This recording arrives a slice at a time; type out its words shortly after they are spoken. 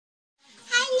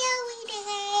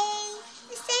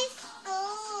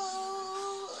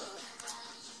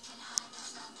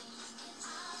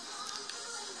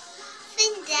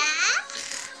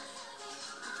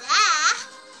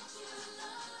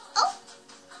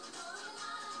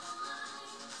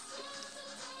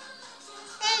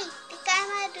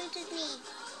ik niet.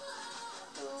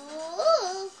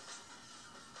 Oeh.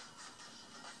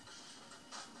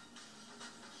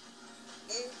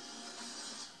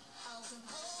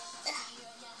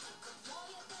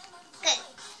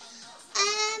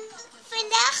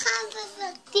 Vandaag gaan we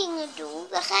wat dingen doen.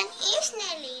 We gaan eerst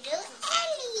naar Little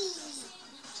Ellie.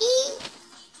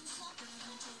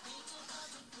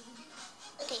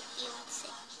 Oké, hier wat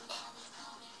zeggen.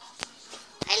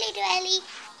 Hi Little Ellie.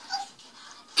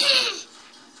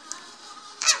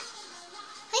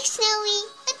 Hoi Snowy,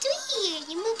 wat doe je hier?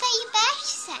 Je moet bij je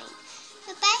baasje zijn.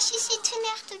 Mijn baasje zit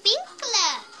vandaag te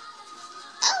winkelen.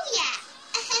 Oh ja,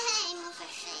 helemaal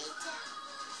vergeten.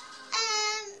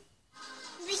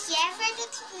 Weet jij waar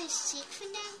dat muziek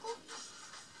vandaan komt?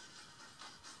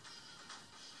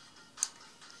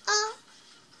 Oh,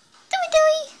 doei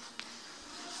doei.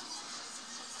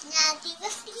 Nou, die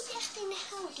was niet echt in de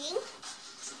houding.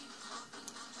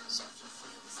 Zo.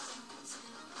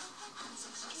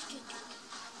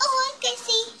 Oh, hoi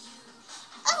Cassie.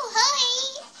 Oh, hoi.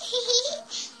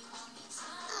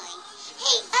 Hoi.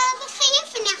 Hey, wat ga jij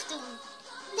vandaag doen?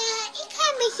 Nou, ik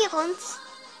ga een beetje rond.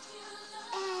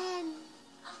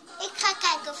 Ik ga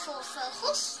kijken voor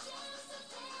vogels.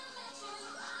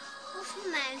 Of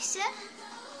muizen.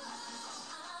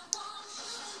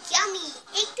 Yummy,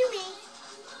 ik doe mee.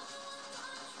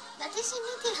 Wat is er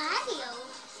met die radio?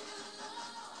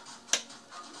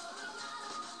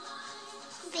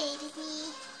 Weet ik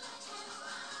niet.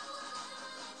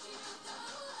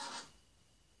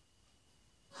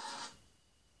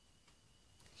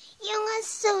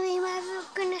 Jongens, sorry, maar we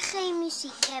kunnen geen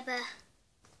muziek hebben.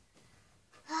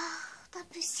 Oh, dat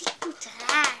muziek moet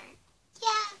raar.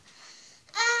 Ja,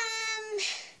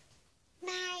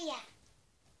 maar ja.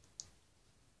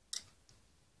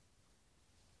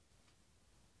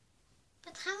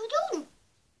 Wat gaan we doen?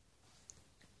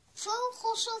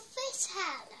 Vogels of vis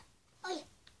halen? Oh ja.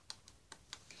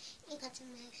 Ik had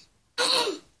een muis.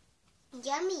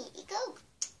 Yummy, ik ook.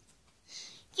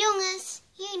 Jongens,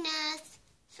 hiernaast.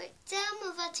 Vertel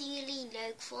me wat jullie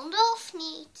leuk vonden of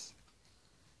niet.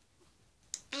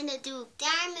 En dat doe ik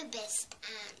daar mijn best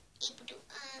aan. Ik bedoel,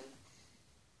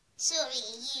 sorry,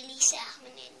 jullie zagen me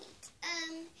net niet.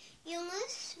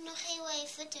 Jongens, nog heel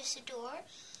even tussendoor.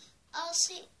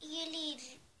 Als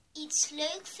jullie iets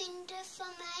leuk vinden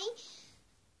van mij,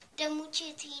 dan moet je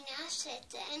het hiernaast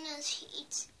zetten. En als je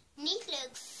iets niet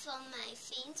leuk van mij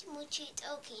vindt, moet je het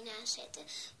ook hiernaast zetten.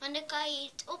 Want dan kan je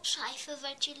het opschrijven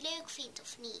wat je leuk vindt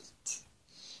of niet.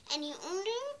 En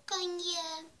hieronder kan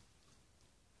je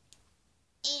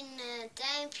een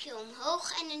duimpje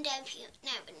omhoog en een duimpje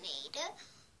naar beneden.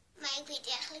 Maar ik weet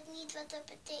eigenlijk niet wat dat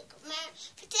betekent. Maar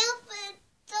vertel me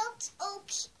dat ook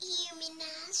hier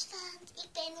naast, want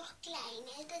ik ben nog klein,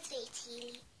 hè? Dat weten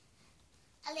jullie.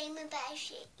 Alleen mijn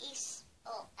buisje is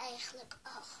al eigenlijk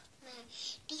 8. Maar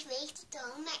die weet het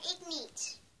al, maar ik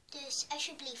niet. Dus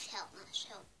alsjeblieft help me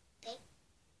zo. Oké?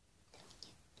 Dank je.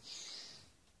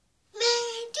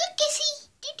 Maar doei Cassie.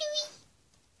 Doei doei.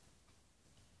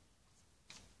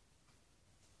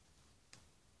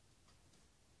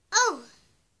 Oh.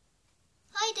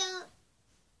 Hoi dan.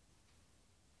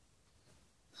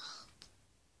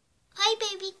 Hoi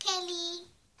baby Kelly.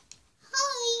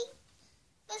 Hoi.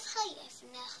 Wat ga jij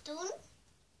vandaag doen?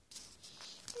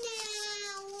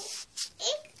 Nou,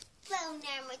 ik wou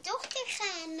naar mijn dochter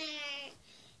gaan, maar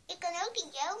ik kan ook in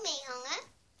jou meehangen.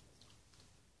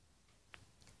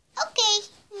 Oké,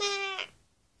 maar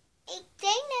ik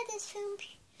denk dat het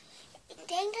filmpje, ik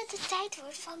denk dat het tijd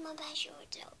wordt van mijn baasje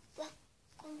wordt zo. Dat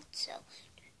komt zo.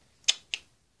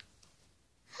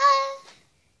 Ha,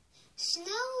 snel.